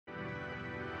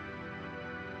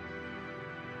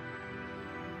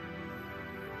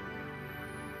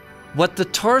What the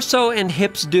torso and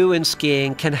hips do in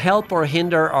skiing can help or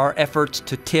hinder our efforts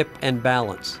to tip and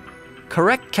balance.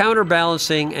 Correct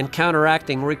counterbalancing and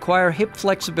counteracting require hip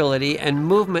flexibility and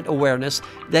movement awareness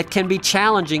that can be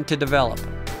challenging to develop.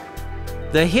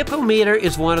 The hipometer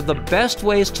is one of the best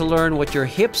ways to learn what your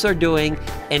hips are doing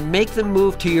and make them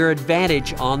move to your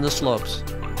advantage on the slopes.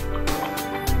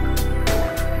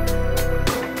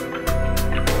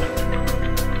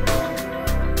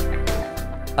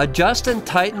 Adjust and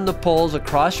tighten the poles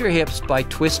across your hips by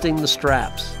twisting the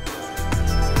straps.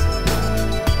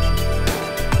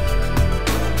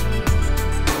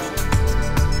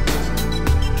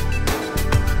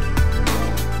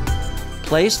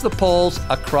 Place the poles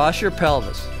across your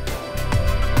pelvis.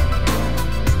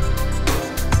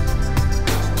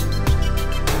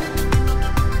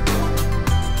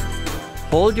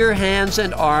 Hold your hands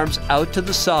and arms out to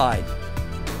the side.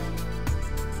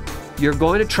 You're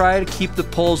going to try to keep the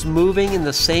poles moving in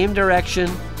the same direction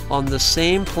on the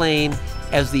same plane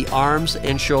as the arms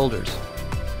and shoulders.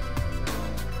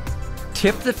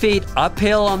 Tip the feet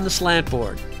uphill on the slant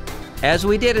board. As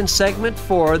we did in segment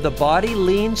 4, the body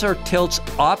leans or tilts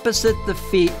opposite the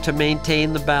feet to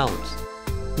maintain the balance.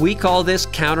 We call this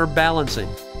counterbalancing.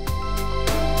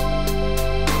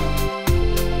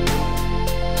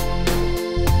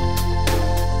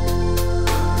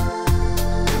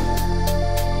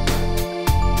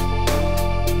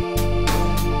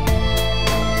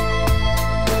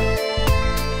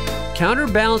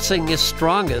 Counterbalancing is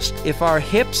strongest if our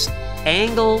hips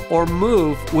angle or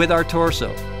move with our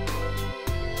torso.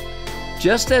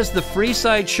 Just as the free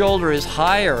side shoulder is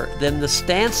higher than the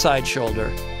stance side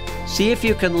shoulder, see if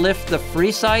you can lift the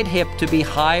free side hip to be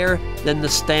higher than the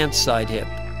stance side hip.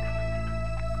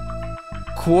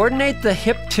 Coordinate the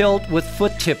hip tilt with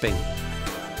foot tipping.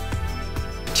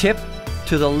 Tip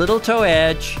to the little toe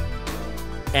edge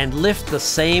and lift the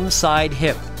same side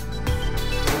hip.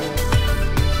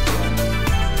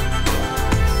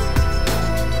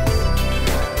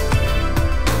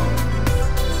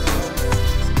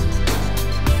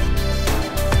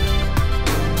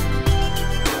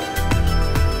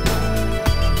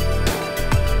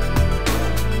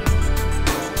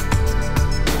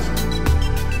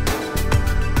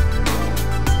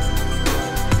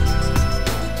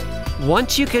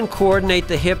 Once you can coordinate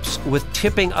the hips with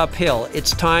tipping uphill,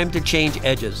 it's time to change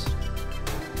edges.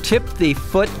 Tip the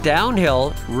foot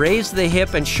downhill, raise the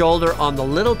hip and shoulder on the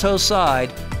little toe side,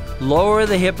 lower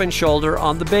the hip and shoulder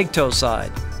on the big toe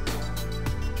side.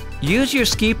 Use your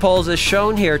ski poles as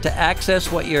shown here to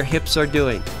access what your hips are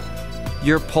doing.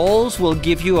 Your poles will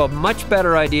give you a much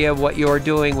better idea of what you are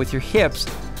doing with your hips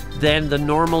than the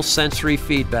normal sensory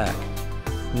feedback.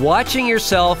 Watching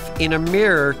yourself in a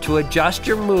mirror to adjust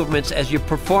your movements as you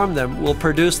perform them will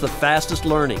produce the fastest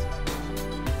learning.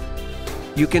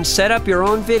 You can set up your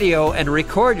own video and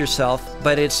record yourself,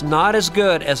 but it's not as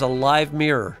good as a live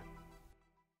mirror.